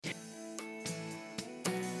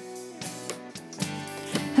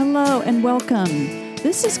Hello and welcome.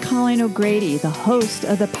 This is Colleen O'Grady, the host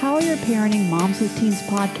of the Power Your Parenting Moms with Teens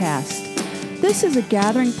podcast. This is a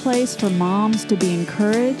gathering place for moms to be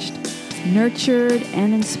encouraged, nurtured,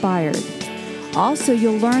 and inspired. Also,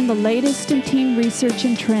 you'll learn the latest in teen research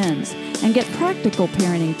and trends and get practical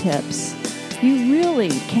parenting tips. You really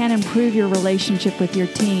can improve your relationship with your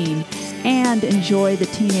teen and enjoy the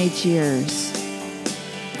teenage years.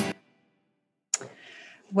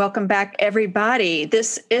 Welcome back, everybody.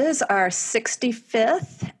 This is our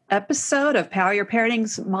 65th episode of Power Your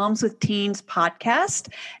Parenting's Moms with Teens podcast,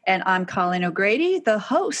 and I'm Colleen O'Grady, the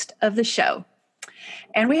host of the show.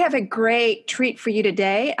 And we have a great treat for you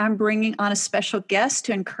today. I'm bringing on a special guest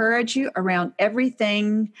to encourage you around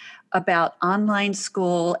everything about online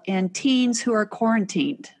school and teens who are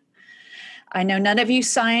quarantined. I know none of you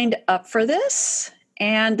signed up for this,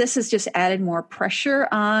 and this has just added more pressure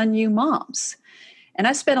on you moms. And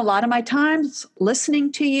I spent a lot of my time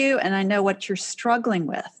listening to you, and I know what you're struggling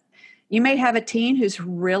with. You may have a teen who's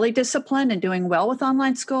really disciplined and doing well with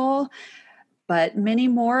online school, but many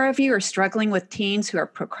more of you are struggling with teens who are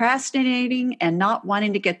procrastinating and not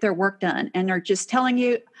wanting to get their work done, and are just telling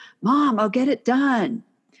you, Mom, I'll get it done.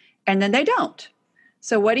 And then they don't.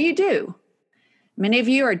 So what do? Many of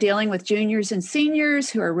you are dealing with juniors and seniors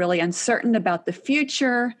who are really uncertain about the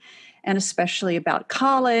future, and especially about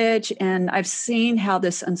college. And I've seen how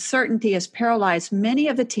this uncertainty has paralyzed many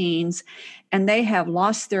of the teens, and they have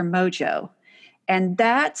lost their mojo. And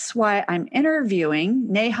that's why I'm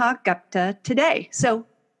interviewing Neha Gupta today. So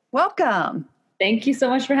welcome. Thank you so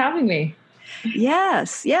much for having me.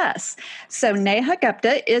 Yes. So Neha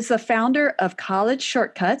Gupta is the founder of College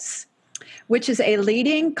Shortcuts, which is a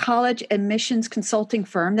leading college admissions consulting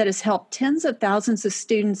firm that has helped tens of thousands of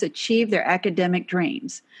students achieve their academic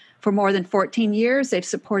dreams. For more than 14 years, they've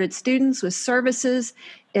supported students with services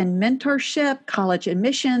in mentorship, college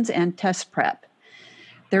admissions, and test prep.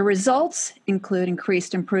 Their results include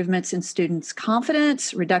increased improvements in students'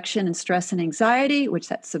 confidence, reduction in stress and anxiety, which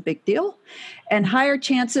that's a big deal, and higher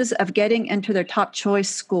chances of getting into their top choice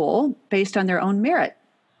school based on their own merit.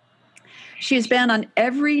 She's been on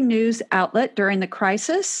every news outlet during the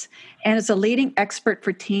crisis and is a leading expert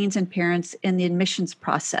for teens and parents in the admissions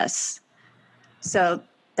process. So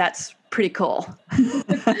that's pretty cool.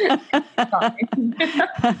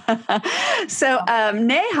 So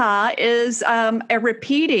Neha is a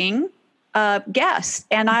repeating guest.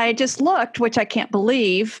 And I just looked, which I can't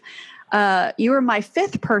believe. You were my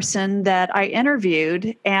fifth person that I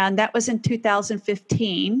interviewed, and that was in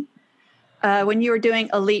 2015 when you were doing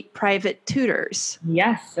Elite Private Tutors.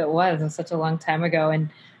 Yes, it was. It was such a long time ago. And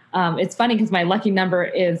it's funny because my lucky number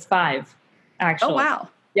is 5, actually. Oh, wow.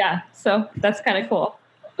 Yeah, so that's kind of cool.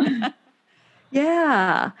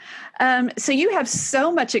 Yeah. So you have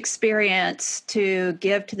so much experience to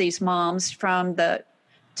give to these moms from the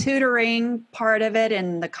tutoring part of it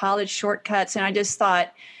and the college shortcuts. And I just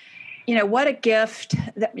thought, what a gift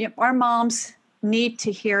that our moms need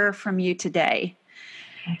to hear from you today.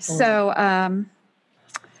 Absolutely.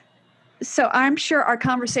 So I'm sure our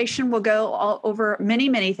conversation will go all over many,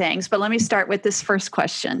 many things, but let me start with this first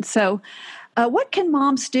question. So what can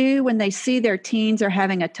moms do when they see their teens are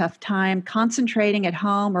having a tough time concentrating at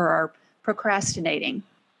home or are procrastinating?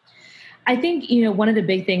 I think, one of the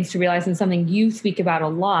big things to realize, and something you speak about a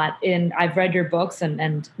lot, and I've read your books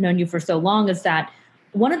and known you for so long, is that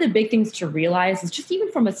one of the big things to realize is just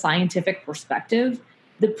even from a scientific perspective,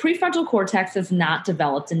 the prefrontal cortex is not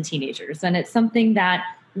developed in teenagers. And it's something that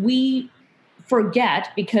we forget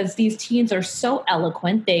because these teens are so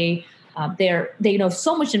eloquent. They know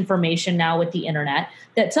so much information now with the internet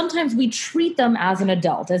that sometimes we treat them as an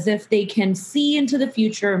adult, as if they can see into the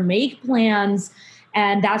future, make plans,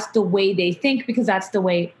 and that's the way they think because that's the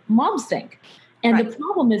way moms think. And right. The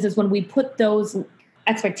problem is when we put those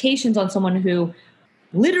expectations on someone who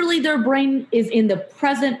literally their brain is in the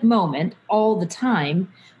present moment all the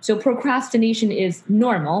time. So procrastination is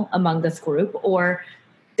normal among this group, or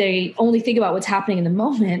they only think about what's happening in the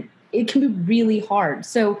moment. It can be really hard.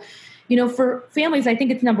 So for families, I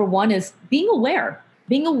think it's number one is being aware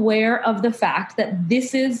of the fact that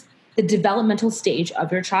this is the developmental stage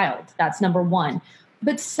of your child. That's number one.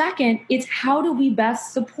 But second, it's how do we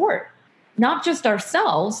best support not just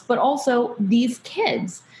ourselves, but also these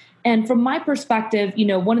kids. And from my perspective,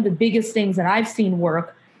 one of the biggest things that I've seen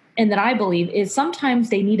work and that I believe is sometimes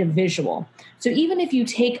they need a visual. So even if you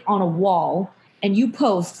take on a wall and you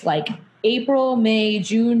post like April, May,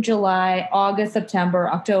 June, July, August, September,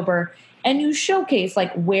 October, and you showcase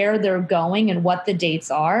like where they're going and what the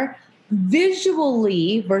dates are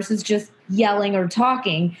visually versus just yelling or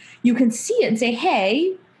talking, you can see it and say,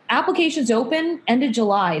 hey, applications open end of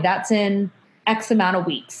July. That's in X amount of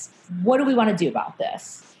weeks. What do we want to do about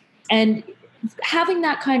this? And having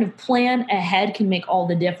that kind of plan ahead can make all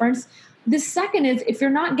the difference. The second is, if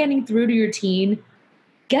you're not getting through to your teen,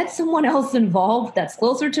 get someone else involved that's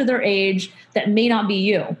closer to their age that may not be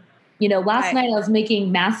you. Last night I was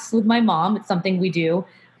making masks with my mom. It's something we do.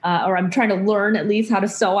 Or I'm trying to learn at least how to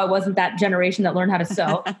sew. I wasn't that generation that learned how to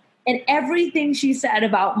sew. And everything she said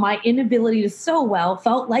about my inability to sew well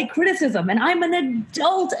felt like criticism. And I'm an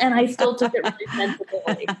adult and I still took it really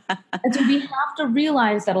sensitively. And so we have to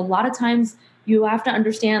realize that a lot of times you have to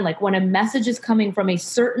understand, like, when a message is coming from a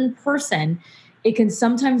certain person, it can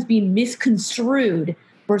sometimes be misconstrued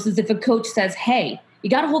versus if a coach says, hey, you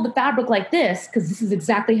got to hold the fabric like this because this is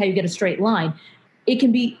exactly how you get a straight line. It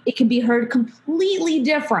can be heard completely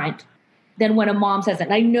different than when a mom says it.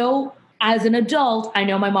 And I know as an adult, I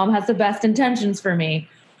know my mom has the best intentions for me,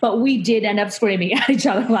 but we did end up screaming at each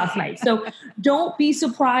other last night. So don't be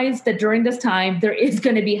surprised that during this time there is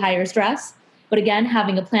going to be higher stress. But again,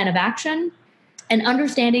 having a plan of action and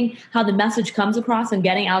understanding how the message comes across and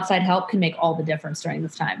getting outside help can make all the difference during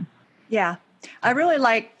this time. Yeah. I really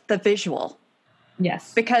like the visual.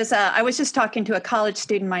 Yes. Because I was just talking to a college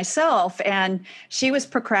student myself, and she was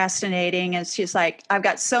procrastinating, and she's like, I've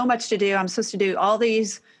got so much to do. I'm supposed to do all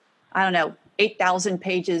these, 8,000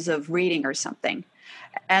 pages of reading or something.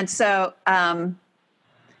 And so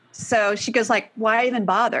she goes like, why even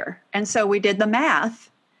bother? And so we did the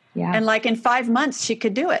math. Yeah. And like in 5 months, she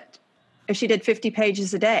could do it if she did 50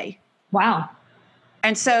 pages a day. Wow.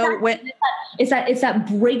 And so it's that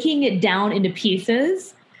breaking it down into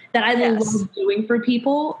pieces that I love doing for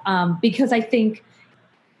people, because I think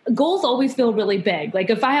goals always feel really big. Like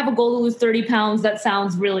if I have a goal to lose 30 pounds, that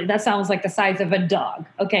sounds like the size of a dog.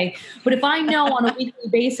 Okay. But if I know on a weekly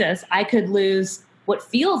basis, I could lose what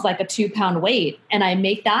feels like a 2-pound weight and I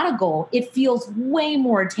make that a goal, it feels way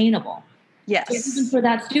more attainable. Yes. So even for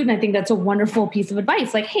that student, I think that's a wonderful piece of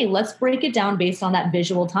advice. Like, hey, let's break it down based on that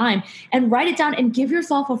visual time and write it down and give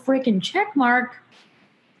yourself a freaking check mark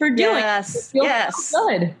for doing it. It feels so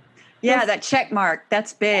good. Yeah, that check mark,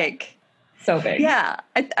 that's big. So big. Yeah.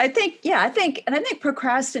 I think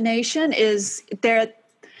procrastination is there.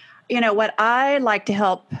 What I like to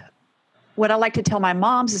tell my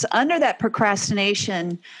moms is under that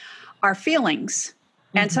procrastination are feelings.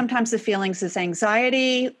 Mm-hmm. And sometimes the feelings is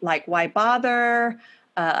anxiety, like why bother?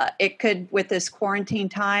 It could, with this quarantine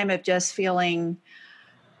time of just feeling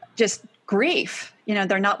just grief.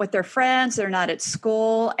 They're not with their friends, they're not at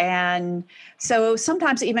school. And so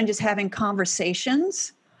sometimes even just having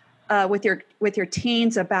conversations with your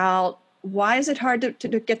teens about why is it hard to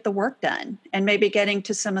get the work done, and maybe getting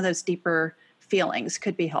to some of those deeper feelings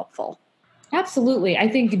could be helpful. Absolutely. I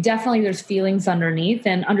think definitely there's feelings underneath,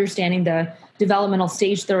 and understanding the developmental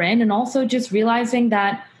stage they're in, and also just realizing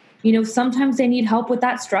that, sometimes they need help with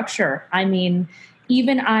that structure. I mean,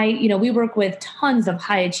 even we work with tons of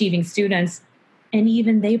high achieving students, and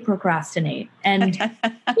even they procrastinate. And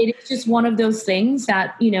it is just one of those things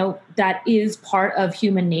that, that is part of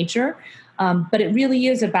human nature. But it really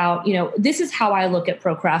is about, this is how I look at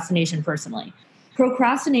procrastination personally.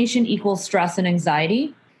 Procrastination equals stress and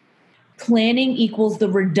anxiety. Planning equals the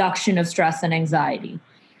reduction of stress and anxiety.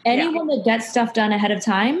 Anyone that gets stuff done ahead of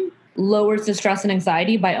time lowers the stress and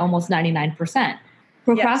anxiety by almost 99%.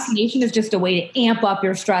 Procrastination is just a way to amp up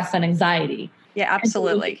your stress and anxiety. Yeah,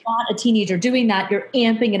 absolutely. And so if you're not a teenager doing that, you're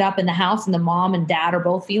amping it up in the house, and the mom and dad are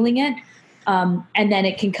both feeling it. And then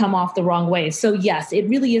it can come off the wrong way. So yes, it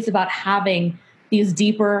really is about having these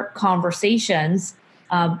deeper conversations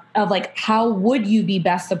of like, how would you be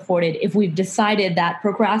best supported if we've decided that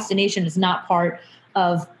procrastination is not part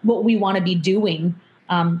of what we want to be doing,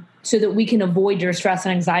 so that we can avoid your stress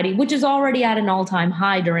and anxiety, which is already at an all-time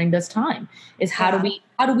high during this time, is how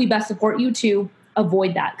do we best support you to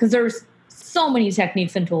avoid that? Because there's so many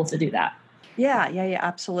techniques and tools to do that. Yeah,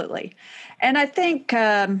 absolutely. And I think,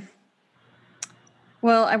 I'll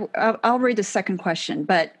read the second question,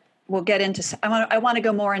 but we'll get into, I want to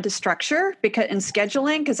go more into structure and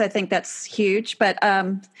scheduling, because I think that's huge. But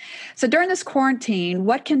so during this quarantine,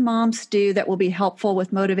 what can moms do that will be helpful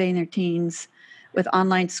with motivating their teens with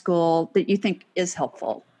online school that you think is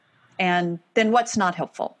helpful? And then what's not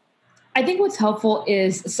helpful? I think what's helpful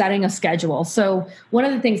is setting a schedule. So one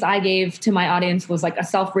of the things I gave to my audience was like a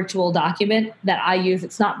self-ritual document that I use.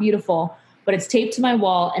 It's not beautiful, but it's taped to my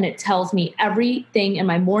wall, and it tells me everything in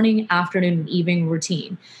my morning, afternoon, and evening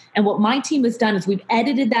routine. And what my team has done is we've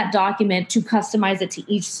edited that document to customize it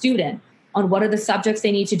to each student on what are the subjects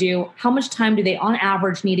they need to do, how much time do they on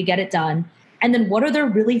average need to get it done, And then what are their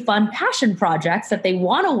really fun passion projects that they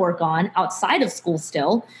want to work on outside of school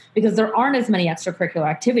still, because there aren't as many extracurricular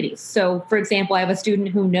activities. So for example, I have a student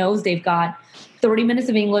who knows they've got 30 minutes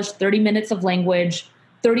of English, 30 minutes of language,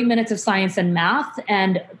 30 minutes of science and math,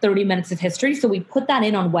 and 30 minutes of history. So we put that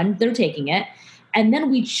in on when they're taking it. And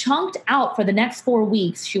then we chunked out for the next 4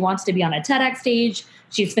 weeks. She wants to be on a TEDx stage.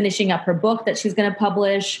 She's finishing up her book that she's going to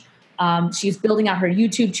publish. She's building out her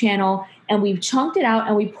YouTube channel. And we've chunked it out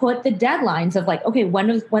and we put the deadlines of like, okay, when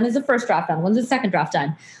is the first draft done? When's the second draft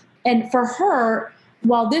done? And for her,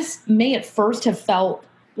 while this may at first have felt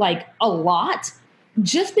like a lot,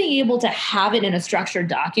 just being able to have it in a structured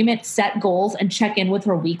document, set goals, and check in with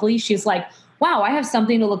her weekly, she's like, wow, I have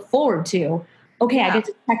something to look forward to. Okay, yeah. I get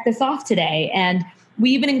to check this off today. And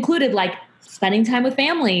we even included like spending time with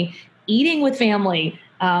family, eating with family,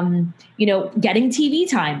 getting TV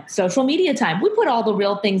time, social media time. We put all the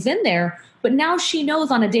real things in there, but now she knows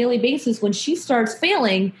on a daily basis when she starts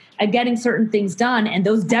failing at getting certain things done and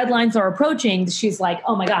those deadlines are approaching, she's like,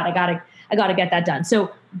 oh my God, I gotta get that done.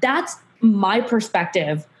 So that's my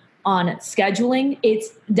perspective on scheduling. It's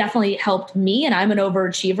definitely helped me, and I'm an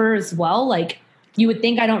overachiever as well. Like, you would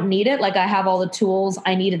think I don't need it. Like, I have all the tools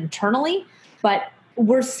I need internally, but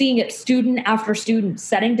we're seeing it student after student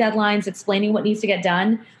setting deadlines, explaining what needs to get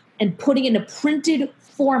done, and putting it in a printed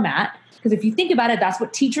format. Because if you think about it, that's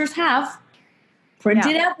what teachers have.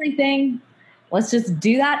 Printed everything. Let's just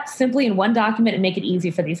do that simply in one document and make it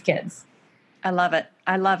easy for these kids. I love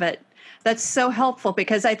it. That's so helpful,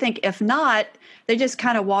 because I think if not, they just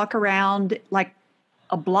kind of walk around like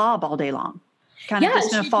a blob all day long, kind of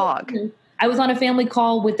just in a fog. I was on a family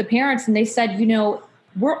call with the parents and they said,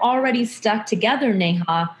 we're already stuck together,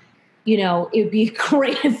 Neha. It'd be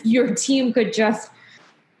great if your team could just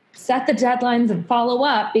set the deadlines and follow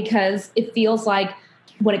up, because it feels like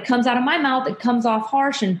when it comes out of my mouth, it comes off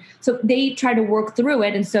harsh. And so they try to work through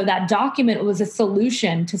it. And so that document was a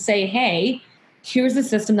solution to say, hey, here's the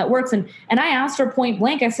system that works. And I asked her point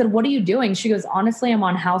blank, I said, what are you doing? She goes, honestly, I'm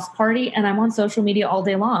on House Party and I'm on social media all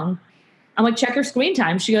day long. I'm like, check your screen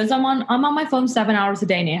time. She goes, I'm on my phone 7 hours a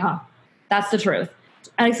day, Neha. That's the truth.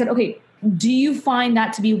 And I said, okay, do you find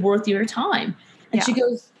that to be worth your time? And she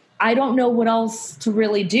goes, I don't know what else to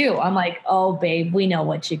really do. I'm like, oh, babe, we know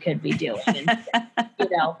what you could be doing.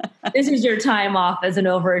 This is your time off as an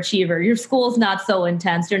overachiever. Your school's not so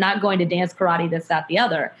intense. You're not going to dance, karate, this, that, the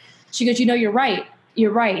other. She goes, you're right.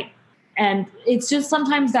 You're right. And it's just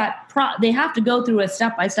sometimes that they have to go through a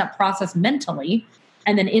step-by-step process mentally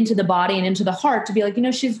and then into the body and into the heart to be like,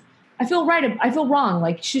 I feel right. I feel wrong.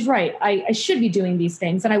 Like, she's right. I should be doing these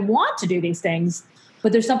things and I want to do these things,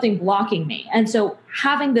 but there's something blocking me. And so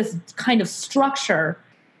having this kind of structure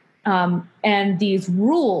and these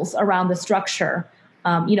rules around the structure,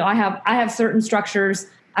 I have certain structures.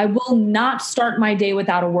 I will not start my day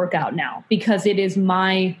without a workout now, because it's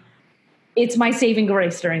my saving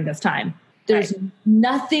grace during this time. There's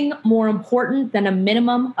nothing more important than a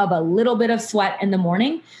minimum of a little bit of sweat in the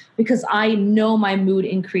morning, because I know my mood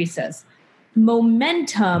increases.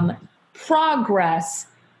 Momentum, progress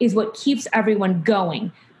is what keeps everyone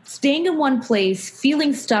going. Staying in one place,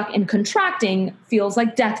 feeling stuck and contracting feels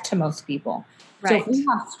like death to most people. Right. So if we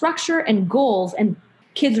have structure and goals and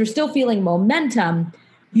kids are still feeling momentum,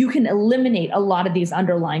 you can eliminate a lot of these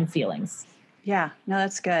underlying feelings. Yeah, no,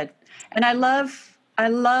 that's good. And I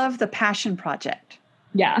love the passion project.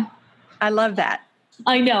 Yeah. I love that.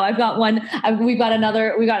 I know. I've got one. We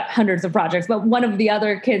got hundreds of projects, but one of the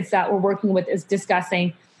other kids that we're working with is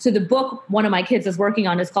discussing. So the book one of my kids is working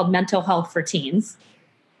on is called Mental Health for Teens.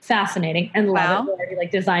 Fascinating. And love it. We're already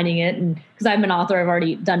designing it. And because I'm an author, I've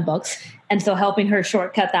already done books. And so helping her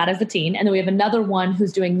shortcut that as a teen. And then we have another one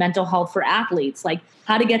who's doing mental health for athletes, like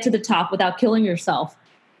how to get to the top without killing yourself.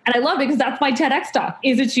 And I love it because that's my TEDx talk,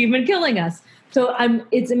 is achievement killing us? So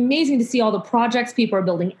it's amazing to see all the projects. People are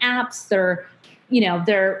building apps.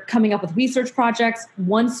 They're coming up with research projects.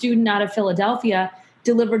 One student out of Philadelphia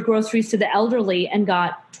delivered groceries to the elderly and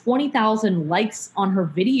got 20,000 likes on her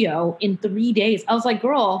video in 3 days. I was like,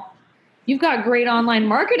 girl, you've got great online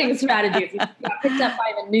marketing strategies. You got picked up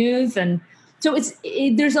by the news. And so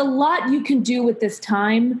there's a lot you can do with this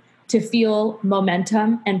time to feel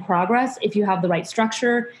momentum and progress if you have the right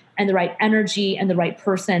structure and the right energy and the right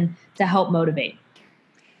person to help motivate.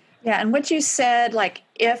 Yeah. And what you said, like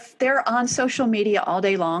if they're on social media all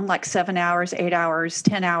day long, like 7 hours, 8 hours,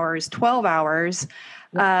 10 hours, 12 hours,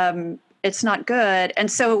 it's not good. And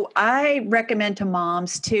so I recommend to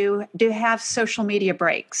moms to have social media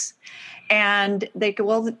breaks. And they go,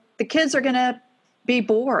 well, the kids are going to be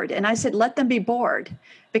bored. And I said, let them be bored,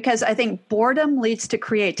 because I think boredom leads to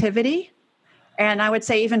creativity. And I would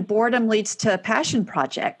say even boredom leads to passion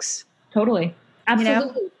projects. Totally.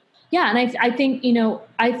 Absolutely. Yeah. And I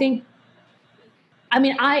think,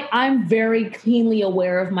 I'm very keenly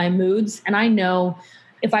aware of my moods, and I know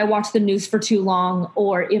if I watch the news for too long,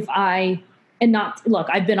 or if I've been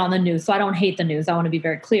on the news, so I don't hate the news. I want to be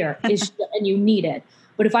very clear, and you need it.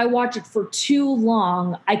 But if I watch it for too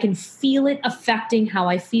long, I can feel it affecting how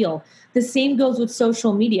I feel. The same goes with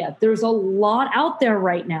social media. There's a lot out there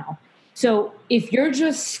right now. So if you're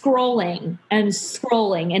just scrolling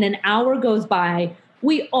and an hour goes by,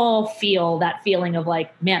 we all feel that feeling of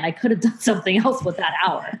like, man, I could have done something else with that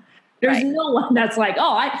hour. There's no one that's like,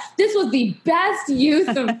 this was the best use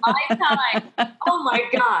of my time. Oh my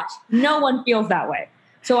gosh. No one feels that way.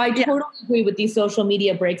 So I totally agree with these social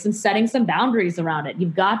media breaks and setting some boundaries around it.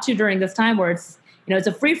 You've got to during this time where it's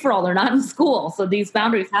a free for all. They're not in school. So these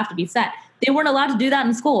boundaries have to be set. They weren't allowed to do that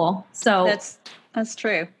in school. So that's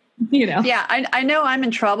true. Yeah, I know I'm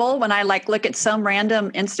in trouble when I look at some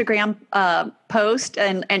random Instagram post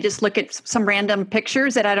and just look at some random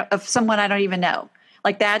pictures of someone I don't even know.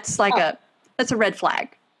 That's that's a red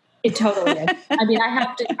flag. It totally is. I mean, I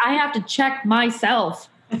have to check myself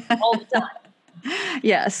all the time.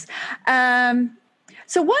 Yes.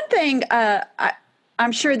 So one thing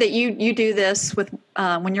I'm sure that you do this with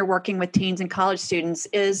when you're working with teens and college students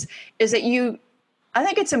is that I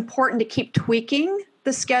think it's important to keep tweaking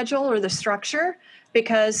the schedule or the structure,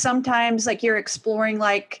 because sometimes you're exploring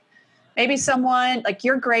maybe someone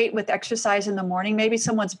you're great with exercise in the morning, maybe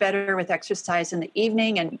someone's better with exercise in the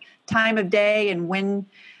evening, and time of day and when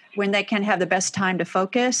they can have the best time to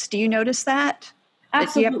focus. Do you notice that?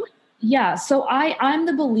 Absolutely. Yeah. So I'm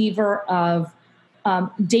the believer of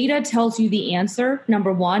data tells you the answer,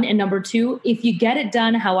 number one. And number two, if you get it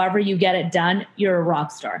done, however you get it done, you're a rock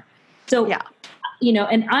star. So,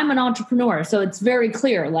 and I'm an entrepreneur, so it's very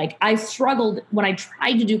clear. I struggled when I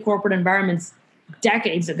tried to do corporate environments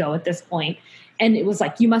decades ago at this point. And it was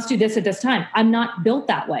you must do this at this time. I'm not built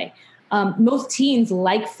that way. Most teens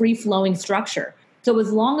like free-flowing structure. So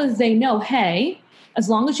as long as they know, hey, as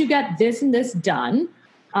long as you get this and this done,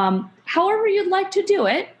 however you'd like to do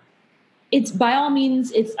it, it's by all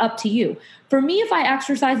means, it's up to you. For me, if I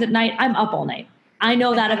exercise at night, I'm up all night. I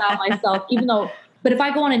know that about myself, but if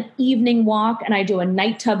I go on an evening walk and I do a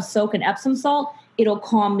night tub soak in Epsom salt, it'll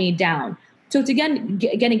calm me down. So it's again,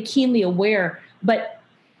 getting keenly aware, but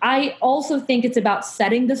I also think it's about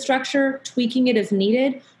setting the structure, tweaking it as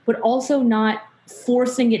needed, but also not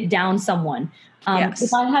forcing it down someone.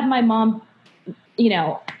 If I had my mom,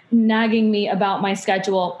 nagging me about my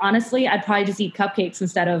schedule, honestly, I'd probably just eat cupcakes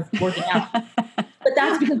instead of working out. But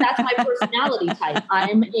that's because that's my personality type.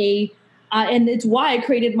 And it's why I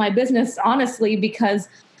created my business, honestly, because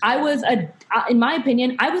I was in my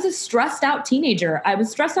opinion, I was a stressed out teenager. I was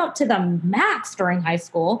stressed out to the max during high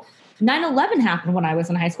school. 9/11 happened when I was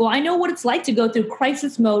in high school. I know what it's like to go through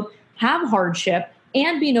crisis mode, have hardship,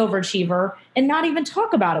 and be an overachiever, and not even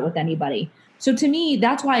talk about it with anybody. So to me,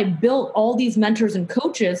 that's why I built all these mentors and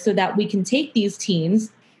coaches, so that we can take these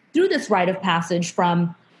teens through this rite of passage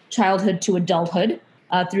from childhood to adulthood,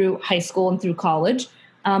 through high school and through college,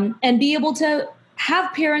 and be able to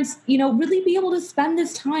have parents, really be able to spend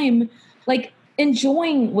this time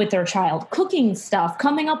enjoying with their child, cooking stuff,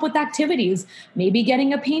 coming up with activities, maybe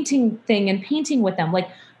getting a painting thing and painting with them,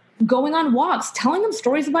 going on walks, telling them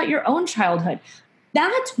stories about your own childhood.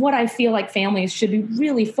 That's what I feel like families should be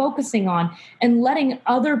really focusing on, and letting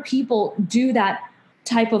other people do that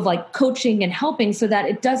type of coaching and helping, so that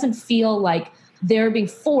it doesn't feel like they're being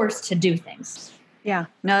forced to do things. Yeah,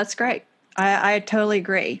 no, that's great. I totally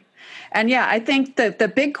agree. And I think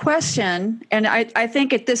the big question, and I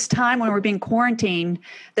think at this time when we're being quarantined,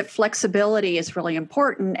 that flexibility is really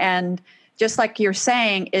important. And just like you're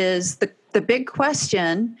saying, is the big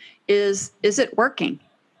question is it working?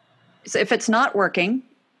 So if it's not working,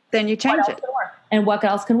 then you change it. And what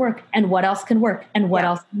else can work? And what else can work? And what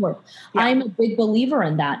else can work? Yeah. I'm a big believer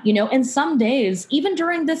in that, and some days, even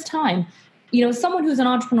during this time, someone who's an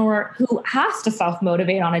entrepreneur who has to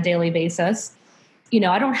self-motivate on a daily basis,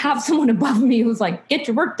 I don't have someone above me who's get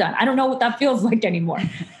your work done. I don't know what that feels like anymore.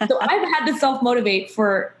 So I've had to self-motivate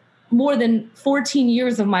for more than 14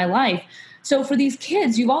 years of my life. So for these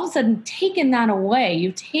kids, you've all of a sudden taken that away.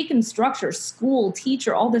 You've taken structure, school,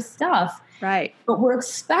 teacher, all this stuff. Right. But we're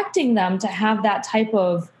expecting them to have that type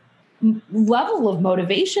of level of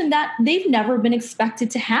motivation that they've never been expected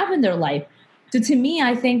to have in their life. So to me,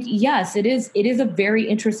 I think, yes, it is a very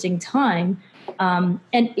interesting time. And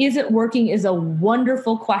is it working is a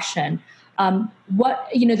wonderful question.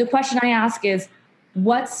 The question I ask is,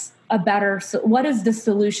 what's what is the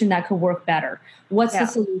solution that could work better? What's the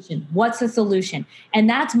solution? What's the solution? And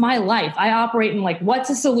that's my life. I operate in like, what's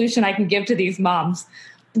a solution I can give to these moms?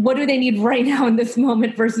 What do they need right now in this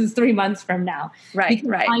moment versus 3 months from now? Right.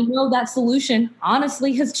 I know that solution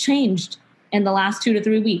honestly has changed in the last 2 to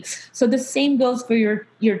 3 weeks. So the same goes for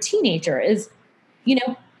your teenager is,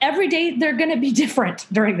 every day they're going to be different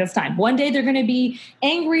during this time. One day they're going to be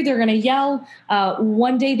angry. They're going to yell.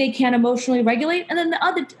 One day they can't emotionally regulate. And then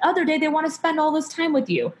the other day they want to spend all this time with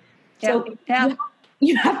you. So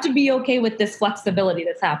you have to be okay with this flexibility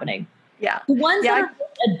that's happening. Yeah. The ones that are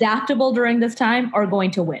adaptable during this time are going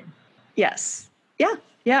to win. Yes.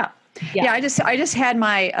 Yeah. I just had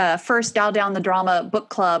my first Dial Down the Drama book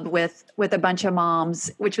club with a bunch of moms,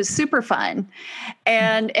 which was super fun.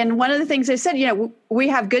 And one of the things they said, we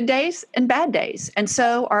have good days and bad days. And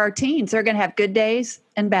so our teens, they're going to have good days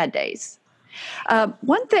and bad days.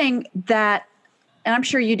 One thing that, and I'm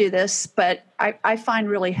sure you do this, but I find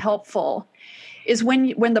really helpful is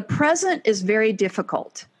when the present is very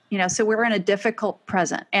difficult, so we're in a difficult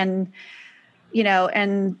present and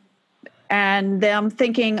them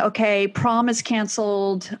thinking, okay, prom is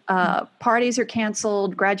canceled, parties are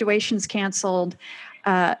canceled, graduation's canceled.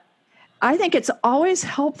 I think it's always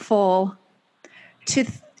helpful to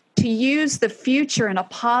use the future in a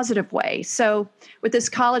positive way. So with this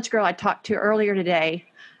college girl I talked to earlier today,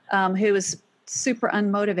 who was super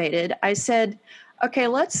unmotivated, I said, okay,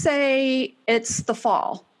 let's say it's the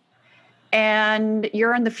fall and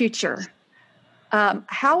you're in the future.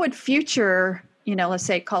 How would future, let's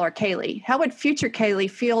say call her Kaylee, how would future Kaylee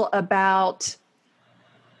feel about,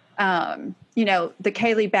 the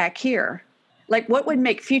Kaylee back here? Like what would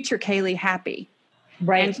make future Kaylee happy?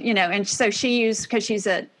 Right. And, and so she used, because she's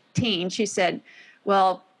a teen, she said,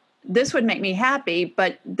 well, this would make me happy,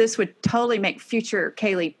 but this would totally make future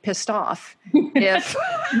Kaylee pissed off if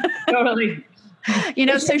totally.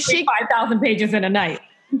 So she 5,000 pages in a night.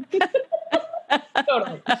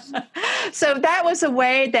 Totally. So that was a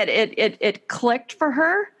way that it clicked for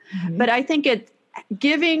her. Mm-hmm. But I think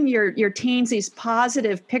giving your teens these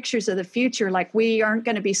positive pictures of the future, like we aren't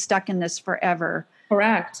going to be stuck in this forever.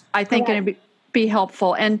 Correct. I think going to be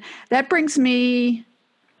helpful. And that brings me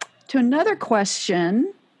to another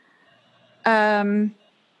question.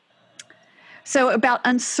 So about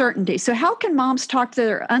uncertainty. So how can moms talk to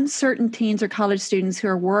their uncertain teens or college students who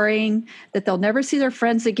are worrying that they'll never see their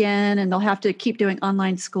friends again and they'll have to keep doing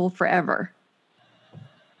online school forever?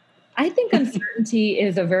 I think uncertainty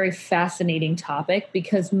is a very fascinating topic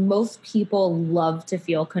because most people love to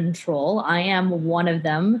feel control. I am one of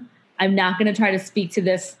them. I'm not going to try to speak to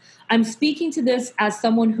this. I'm speaking to this as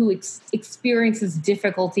someone who experiences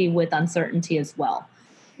difficulty with uncertainty as well.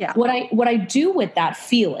 Yeah. What I do with that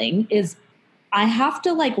feeling is I have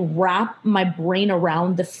to wrap my brain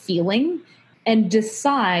around the feeling and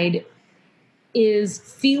decide, is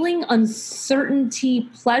feeling uncertainty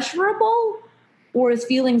pleasurable or is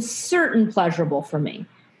feeling certain pleasurable for me?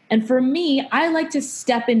 And for me, I like to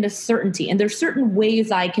step into certainty, and there's certain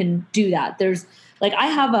ways I can do that. There's I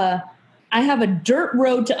have a dirt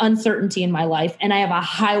road to uncertainty in my life, and I have a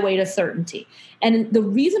highway to certainty. And the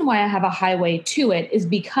reason why I have a highway to it is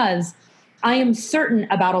because I am certain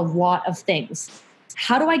about a lot of things.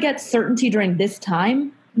 How do I get certainty during this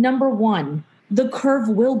time? Number one, the curve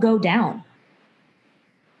will go down.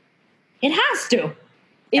 It has to.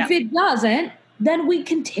 If it doesn't, then we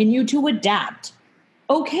continue to adapt.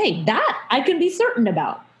 Okay, that I can be certain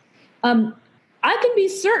about. I can be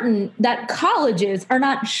certain that colleges are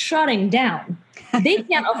not shutting down. They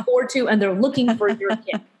can't afford to, and they're looking for your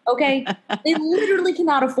kid. Okay? They literally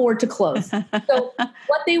cannot afford to close. So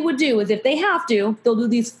what they would do is if they have to, they'll do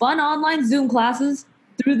these fun online Zoom classes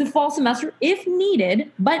through the fall semester if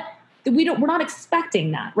needed, but we're not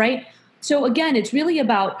expecting that, right? So again, it's really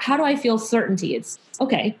about how do I feel certainty? It's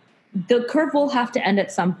okay, the curve will have to end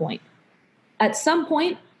at some point. At some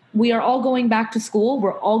point, we are all going back to school.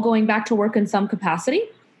 We're all going back to work in some capacity.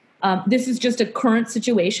 This is just a current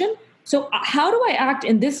situation. So how do I act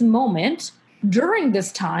in this moment during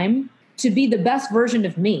this time to be the best version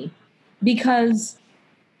of me? Because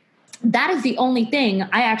that is the only thing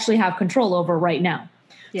I actually have control over right now.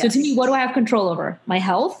 Yes. So to me, what do I have control over? My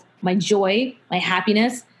health, my joy, my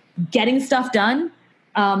happiness, getting stuff done,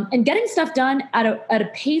 and getting stuff done at a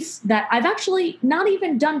pace that I've actually not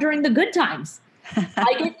even done during the good times.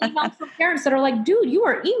 I get emails from parents that are like, dude, you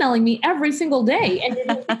are emailing me every single day and you're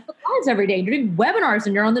doing lives every day. You're doing webinars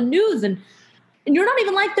and you're on the news and you're not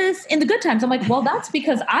even like this in the good times. I'm like, well, that's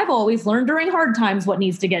because I've always learned during hard times what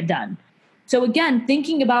needs to get done. So again,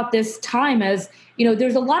 thinking about this time as,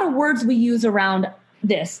 there's a lot of words we use around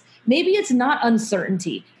this. Maybe it's not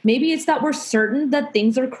uncertainty. Maybe it's that we're certain that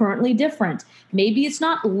things are currently different. Maybe it's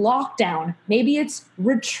not lockdown. Maybe it's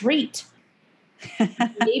retreat.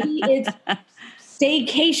 Maybe it's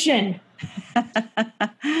staycation.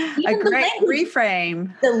 A great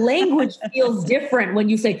reframe. The language feels different when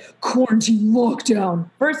you say quarantine lockdown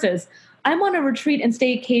versus I'm on a retreat and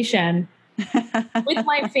staycation with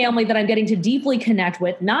my family that I'm getting to deeply connect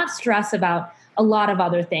with, not stress about a lot of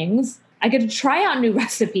other things. I get to try out new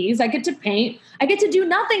recipes. I get to paint. I get to do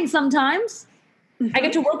nothing sometimes. I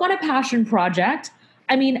get to work on a passion project.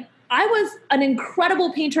 I mean, I was an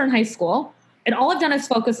incredible painter in high school, and all I've done is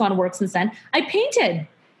focus on work since then. I painted.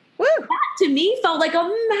 Woo. That to me felt like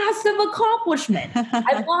a massive accomplishment.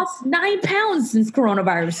 I've lost 9 pounds since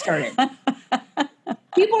coronavirus started.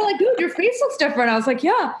 People are like, dude, your face looks different. I was like,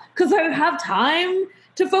 yeah, because I have time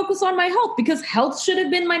to focus on my health, because health should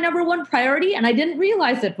have been my number one priority, and I didn't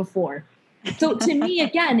realize it before. So to me,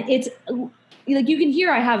 again, it's like you can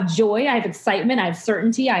hear I have joy, I have excitement, I have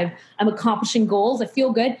certainty, I'm accomplishing goals, I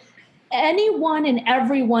feel good. Anyone and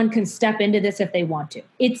everyone can step into this if they want to.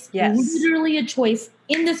 It's literally a choice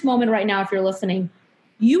in this moment right now. If you're listening,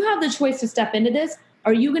 you have the choice to step into this.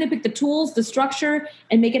 Are you going to pick the tools, the structure,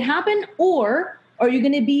 and make it happen? Or are you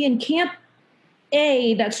going to be in camp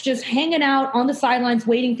A that's just hanging out on the sidelines,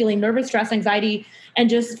 waiting, feeling nervous, stress, anxiety, and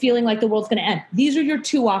just feeling like the world's going to end? These are your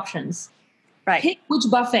two options. Right. Pick which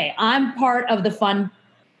buffet. I'm part of the fun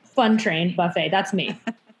train buffet. That's me.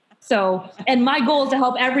 So, and my goal is to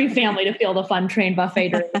help every family to feel the fun train buffet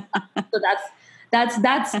during this time. So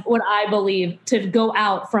that's what I believe, to go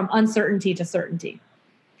out from uncertainty to certainty.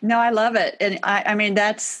 No, I love it. And I mean,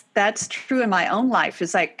 that's true in my own life.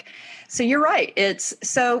 It's like, so you're right. It's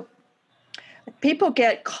so people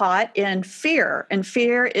get caught in fear, and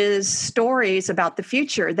fear is stories about the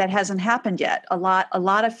future that hasn't happened yet. A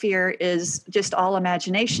lot of fear is just all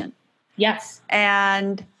imagination. Yes.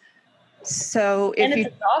 And so it's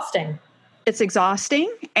exhausting. It's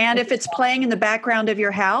exhausting. And if it's playing in the background of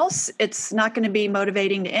your house, it's not going to be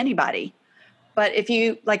motivating to anybody. But if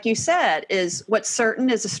you, like you said, is what's certain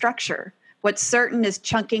is a structure. What's certain is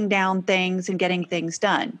chunking down things and getting things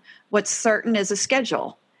done. What's certain is a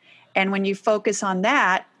schedule. And when you focus on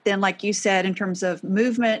that, then like you said, in terms of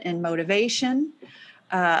movement and motivation,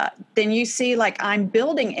 then you see like I'm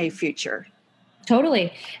building a future.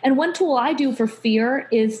 Totally. And one tool I do for fear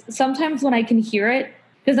is sometimes when I can hear it,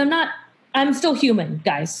 because I'm still human,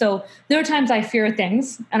 guys. So there are times I fear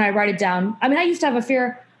things and I write it down. I mean, I used to have a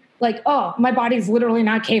fear like, oh, my body's literally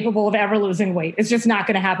not capable of ever losing weight. It's just not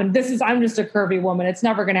going to happen. I'm just a curvy woman. It's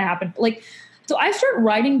never going to happen. So I start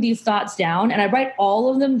writing these thoughts down, and I write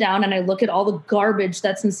all of them down, and I look at all the garbage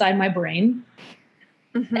that's inside my brain.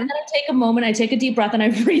 Mm-hmm. And then I take a moment, I take a deep breath, and I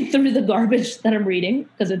read through the garbage that I'm reading,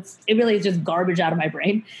 because it really is just garbage out of my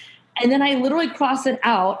brain. And then I literally cross it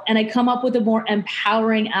out, and I come up with a more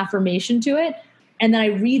empowering affirmation to it. And then I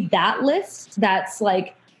read that list that's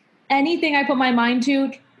like, anything I put my mind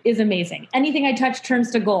to is amazing. Anything I touch turns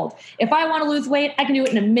to gold. If I want to lose weight, I can do it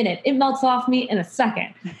in a minute. It melts off me in a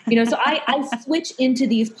second. So I switch into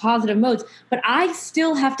these positive modes, but I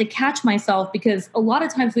still have to catch myself, because a lot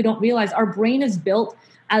of times we don't realize our brain is built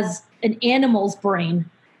as an animal's brain,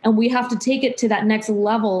 and we have to take it to that next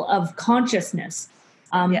level of consciousness.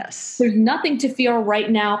 Yes. There's nothing to fear right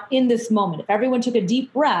now in this moment. If everyone took a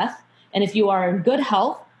deep breath, and if you are in good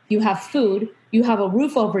health, you have food, you have a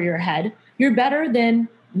roof over your head, you're better than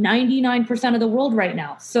 99% of the world right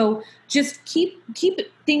now. So just keep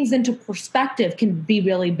things into perspective can be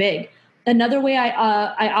really big. Another way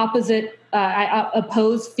I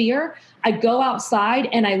oppose fear, I go outside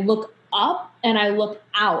and I look up and I look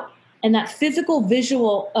out. And that physical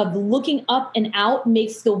visual of looking up and out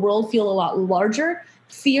makes the world feel a lot larger.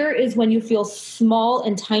 Fear is when you feel small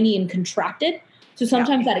and tiny and contracted. So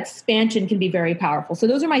sometimes that expansion can be very powerful. So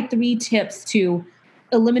those are my 3 tips to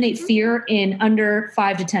eliminate fear in under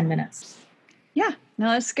 5 to 10 minutes. Yeah, no,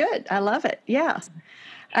 that's good. I love it. Yeah.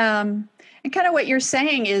 And kind of what you're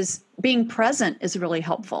saying is being present is really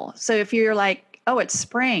helpful. So if you're like, oh, it's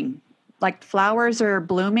spring, like flowers are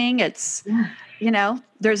blooming. It's,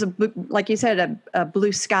 there's like you said, a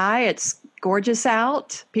blue sky. It's gorgeous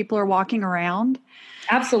out. People are walking around.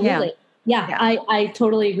 Absolutely. Yeah. I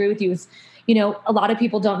totally agree with you. A lot of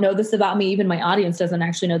people don't know this about me. Even my audience doesn't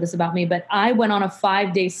actually know this about me, but I went on a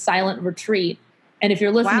 5-day silent retreat. And if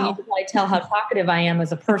you're listening, you can probably tell how talkative I am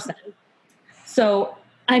as a person. So,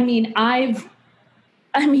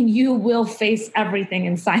 you will face everything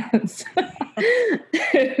in silence.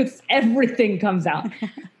 Everything comes out.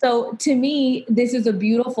 So to me, this is a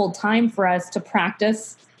beautiful time for us to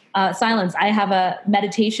practice silence. I have a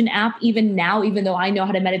meditation app even now, even though I know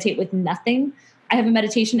how to meditate with nothing. I have a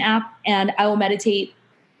meditation app, and I will meditate.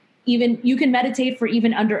 You can meditate for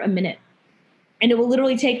even under a minute, and it will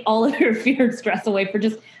literally take all of your fear and stress away for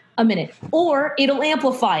just a minute, or it'll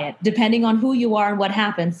amplify it depending on who you are and what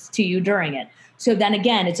happens to you during it. So then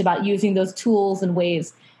again, it's about using those tools and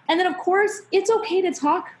ways. And then of course, it's okay to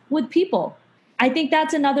talk with people. I think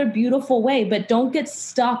that's another beautiful way, but don't get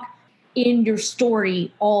stuck in your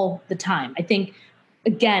story all the time. I think,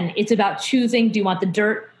 again, it's about choosing, do you want the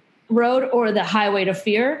dirt road or the highway to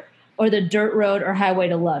fear, or the dirt road or highway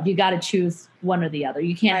to love? You got to choose one or the other.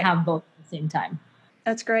 You can't have both at the same time.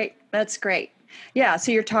 That's great. That's great. Yeah.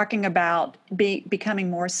 So you're talking about becoming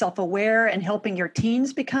more self-aware and helping your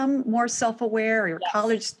teens become more self-aware, or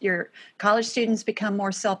your college students become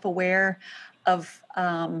more self-aware of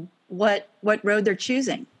what road they're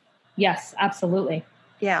choosing. Yes, absolutely.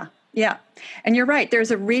 Yeah. Yeah. And you're right.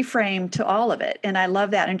 There's a reframe to all of it. And I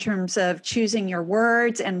love that in terms of choosing your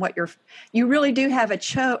words and what you really do have a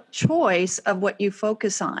choice of what you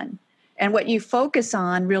focus on. And what you focus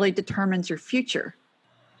on really determines your future.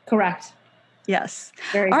 Correct. Yes.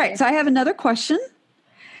 All right. So I have another question.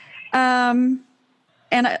 And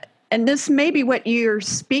this may be what you're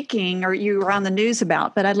speaking or you were on the news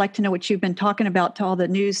about, but I'd like to know what you've been talking about to all the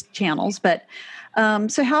news channels. But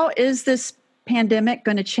so how is this pandemic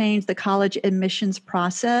going to change the college admissions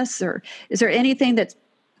process, or is there anything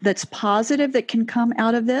that's positive that can come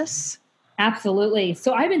out of this? Absolutely.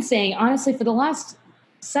 So I've been saying, honestly, for the last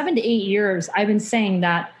 7 to 8 years, I've been saying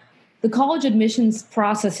that the college admissions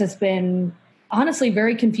process has been honestly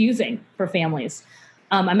very confusing for families.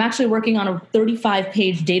 I'm actually working on a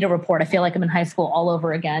 35-page data report. I feel like I'm in high school all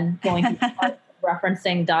over again, going through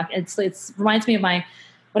referencing doc. It reminds me of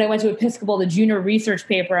when I went to Episcopal, the junior research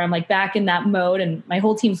paper. I'm like back in that mode, and my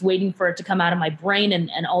whole team's waiting for it to come out of my brain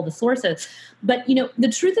and all the sources. But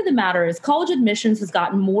the truth of the matter is college admissions has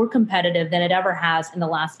gotten more competitive than it ever has in the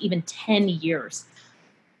last even 10 years.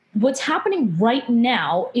 What's happening right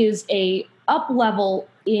now is a up level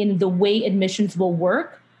in the way admissions will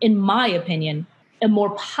work, in my opinion, a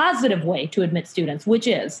more positive way to admit students, which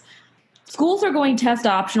is schools are going test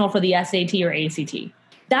optional for the SAT or ACT.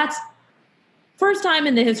 That's first time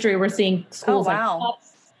in the history we're seeing schools like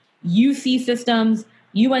UC systems,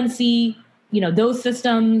 UNC, those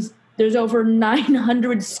systems. There's over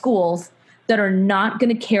 900 schools that are not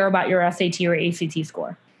going to care about your SAT or ACT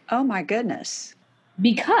score. Oh my goodness.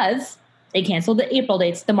 Because they canceled the April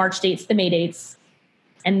dates, the March dates, the May dates,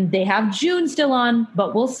 and they have June still on,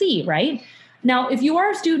 but we'll see, right? Now, if you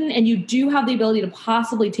are a student and you do have the ability to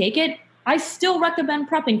possibly take it, I still recommend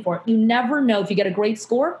prepping for it. You never know if you get a great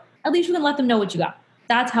score, at least you can let them know what you got.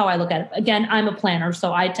 That's how I look at it. Again, I'm a planner,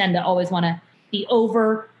 so I tend to always want to be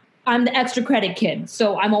I'm the extra credit kid,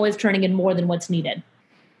 so I'm always turning in more than what's needed.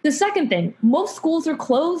 The second thing, most schools are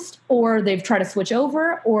closed, or they've tried to switch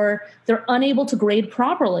over, or they're unable to grade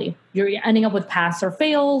properly. You're ending up with pass or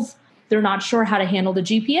fails. They're not sure how to handle the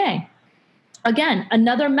GPA. Again,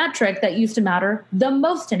 another metric that used to matter the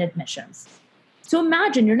most in admissions. So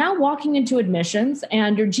imagine you're now walking into admissions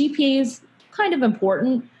and your GPA is kind of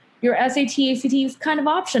important. Your SAT, ACT is kind of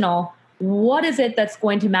optional. What is it that's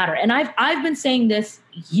going to matter? And I've been saying this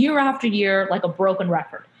year after year like a broken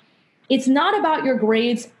record. It's not about your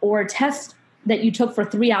grades or a test that you took for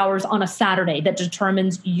 3 hours on a Saturday that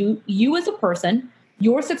determines you as a person,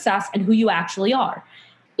 your success, and who you actually are.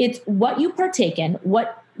 It's what you partake in,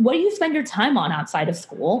 what do you spend your time on outside of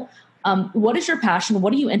school? What is your passion?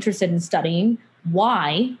 What are you interested in studying?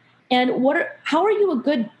 Why? And how are you a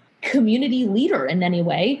good community leader in any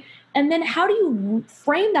way? And then how do you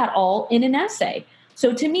frame that all in an essay?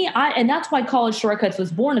 So to me, and that's why College Shortcuts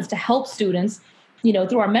was born, is to help students,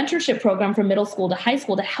 through our mentorship program from middle school to high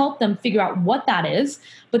school, to help them figure out what that is.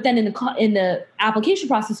 But then in the application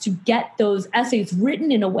process, to get those essays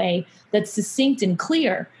written in a way that's succinct and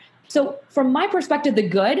clear. So from my perspective, the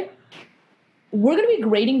good, we're going to be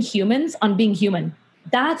grading humans on being human.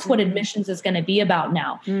 That's what admissions is going to be about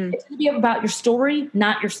now. It's going to be about your story,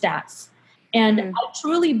 not your stats. And I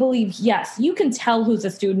truly believe, yes, you can tell who's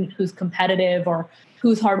a student who's competitive or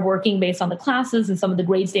who's hardworking based on the classes and some of the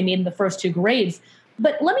grades they made in the first 2 grades.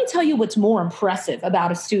 But let me tell you what's more impressive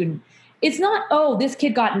about a student. It's not, oh, this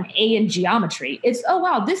kid got an A in geometry. It's, oh,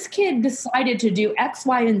 wow, this kid decided to do X,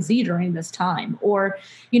 Y, and Z during this time. Or,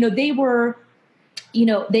 they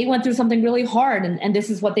went through something really hard and this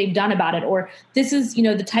is what they've done about it. Or this is,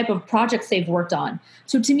 the type of projects they've worked on.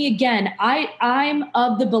 So to me, again, I'm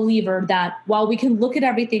of the believer that while we can look at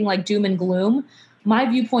everything like doom and gloom, my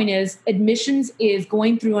viewpoint is admissions is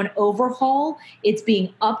going through an overhaul. It's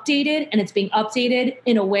being updated, and it's being updated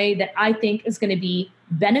in a way that I think is going to be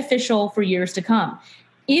beneficial for years to come.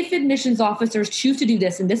 If admissions officers choose to do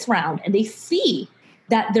this in this round and they see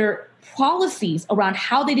that their policies around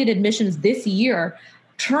how they did admissions this year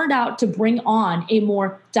turned out to bring on a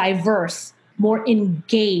more diverse, more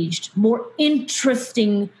engaged, more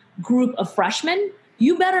interesting group of freshmen,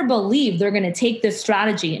 you better believe they're going to take this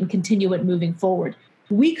strategy and continue it moving forward.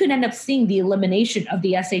 We could end up seeing the elimination of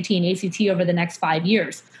the SAT and ACT over the next 5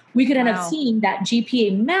 years. We could end up seeing that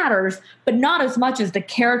GPA matters, but not as much as the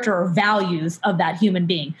character or values of that human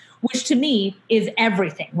being, which to me is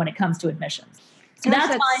everything when it comes to admissions. So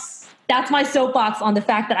that's my soapbox on the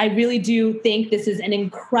fact that I really do think this is an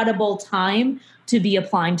incredible time to be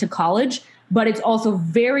applying to college, but it's also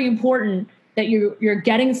very important that you're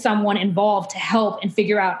getting someone involved to help and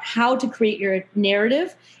figure out how to create your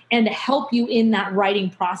narrative and to help you in that writing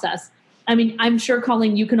process. I mean, I'm sure,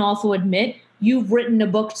 Colleen, you can also admit you've written a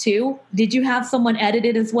book too. Did you have someone edit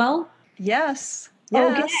it as well? Yes.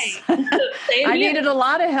 Okay. I needed a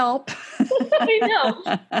lot of help. I know.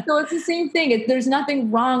 So it's the same thing. There's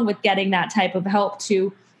nothing wrong with getting that type of help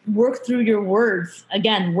to work through your words.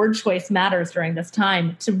 Again, word choice matters during this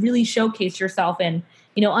time to really showcase yourself in,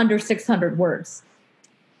 under 600 words.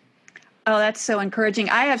 Oh, that's so encouraging.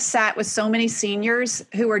 I have sat with so many seniors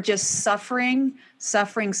who are just suffering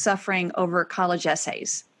over college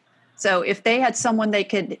essays. So if they had someone they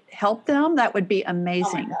could help them, that would be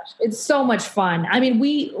amazing. Oh my gosh. It's so much fun. I mean,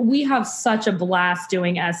 we have such a blast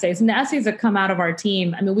doing essays, and the essays that come out of our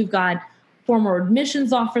team. I mean, we've got former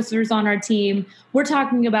admissions officers on our team. We're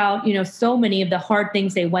talking about, so many of the hard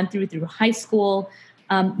things they went through high school.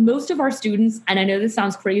 Most of our students, and I know this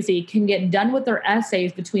sounds crazy, can get done with their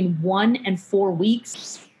essays between 1 and 4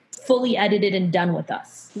 weeks, fully edited and done with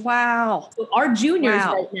us. Wow. So our juniors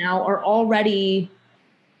right now are already,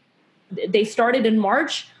 they started in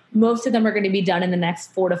March. Most of them are going to be done in the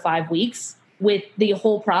next 4 to 5 weeks with the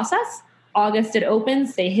whole process. August it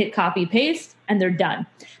opens, they hit copy paste, and they're done.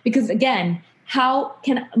 Because again,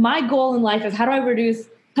 my goal in life is how do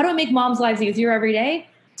I make moms' lives easier every day?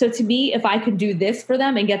 So to me, if I could do this for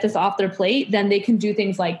them and get this off their plate, then they can do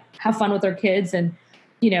things like have fun with their kids and,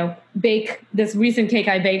 bake this recent cake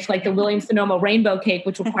I baked, like the Williams-Sonoma rainbow cake,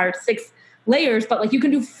 which required 6 layers. But like you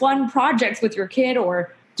can do fun projects with your kid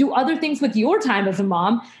or do other things with your time as a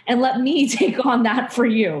mom and let me take on that for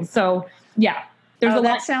you. So yeah,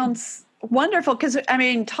 that sounds wonderful. Because I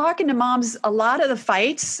mean, talking to moms, a lot of the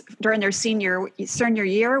fights during their senior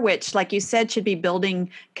year, which like you said, should be building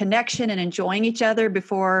connection and enjoying each other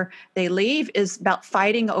before they leave, is about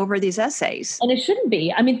fighting over these essays. And it shouldn't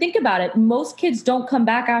be. I mean, think about it. Most kids don't come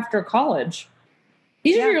back after college.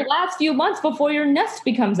 These are your last few months before your nest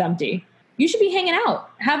becomes empty. You should be hanging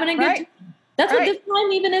out, having a good time. That's what this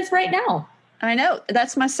time even is right now. I know.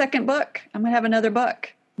 That's my second book. I'm going to have another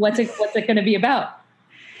book. What's it going to be about?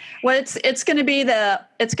 Well, it's going to be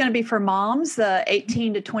for moms, the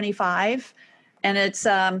 18 to 25, and it's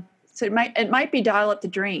so it might be Dial Up the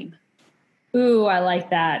Dream. Ooh, I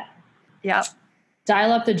like that. Yeah.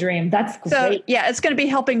 Dial Up the Dream. That's great. So yeah, it's going to be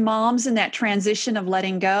helping moms in that transition of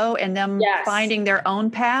letting go and them finding their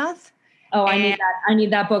own path. Oh, I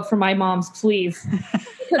need that book for my moms, please.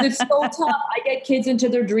 Because it's so tough. I get kids into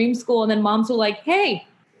their dream school and then moms are like, hey,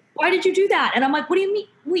 why did you do that? And I'm like, what do you mean?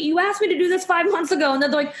 Wait, you asked me to do this 5 months ago. And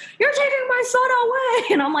then they're like, you're taking my son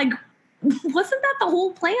away. And I'm like, wasn't that the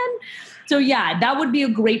whole plan? So yeah, that would be a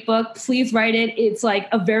great book. Please write it. It's like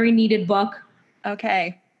a very needed book.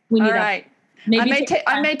 Okay. All right. I may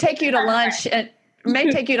take you to lunch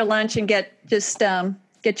and get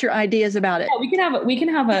your ideas about it. Yeah, we can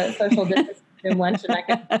have a social distancing lunch and I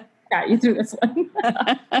can chat you through this one.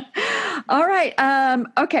 All right.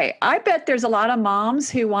 Okay. I bet there's a lot of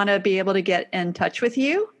moms who want to be able to get in touch with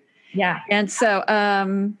you. Yeah. And so,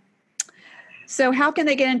 so how can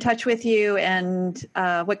they get in touch with you and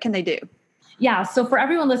what can they do? Yeah. So for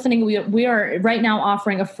everyone listening, we are right now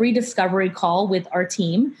offering a free discovery call with our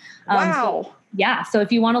team. Wow. So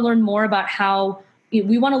if you want to learn more about how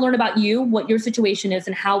we want to learn about you, what your situation is,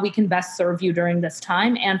 and how we can best serve you during this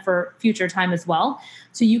time and for future time as well.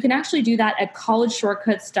 So you can actually do that at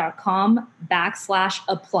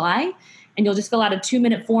collegeshortcuts.com/apply. And you'll just fill out a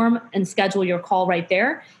 2-minute form and schedule your call right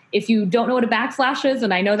there. If you don't know what a backslash is,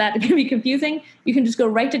 and I know that can be confusing, you can just go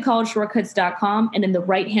right to collegeshortcuts.com, and in the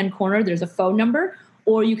right-hand corner, there's a phone number,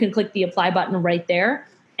 or you can click the apply button right there.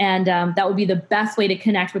 And that would be the best way to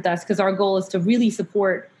connect with us because our goal is to really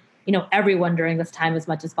support everyone during this time as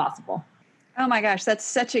much as possible. Oh my gosh, that's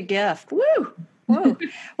such a gift. Woo! Whoa.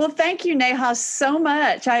 Well, thank you, Neha, so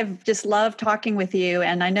much. I've just loved talking with you.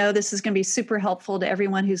 And I know this is going to be super helpful to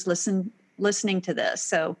everyone who's listening to this.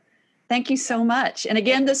 So thank you so much. And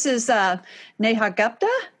again, this is Neha Gupta,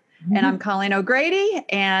 and I'm Colleen O'Grady.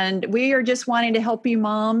 And we are just wanting to help you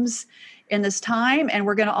moms in this time. And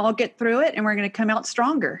we're going to all get through it, and we're going to come out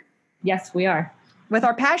stronger. Yes, we are. With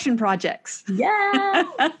our passion projects. Yeah.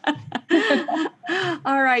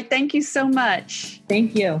 All right. Thank you so much.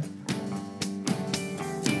 Thank you.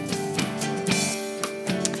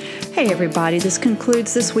 Hey, everybody. This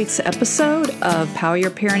concludes this week's episode of Power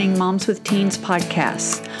Your Parenting Moms with Teens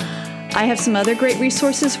podcast. I have some other great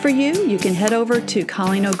resources for you. You can head over to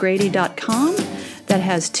ColleenO'Grady.com. That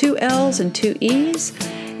has 2 L's and 2 E's.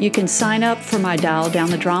 You can sign up for my Dial Down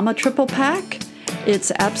the Drama triple pack.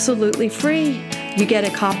 It's absolutely free. You get a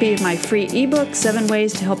copy of my free ebook, 7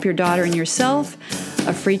 Ways to Help Your Daughter and Yourself,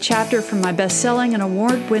 a free chapter from my best-selling and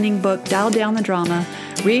award-winning book, Dial Down the Drama,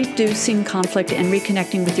 Reducing Conflict and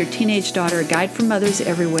Reconnecting with Your Teenage Daughter, a guide for mothers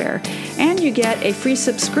everywhere. And you get a free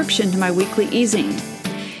subscription to my weekly e-zine.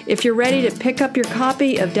 If you're ready to pick up your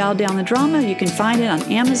copy of Dial Down the Drama, you can find it on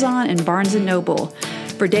Amazon and Barnes & Noble.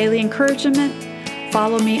 For daily encouragement,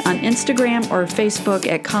 follow me on Instagram or Facebook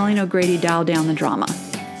at Colleen O'Grady Dial Down the Drama.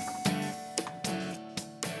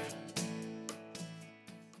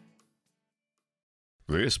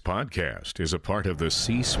 This podcast is a part of the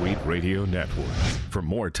C-Suite Radio Network. For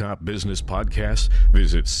more top business podcasts,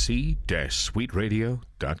 visit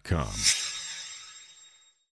c-suiteradio.com.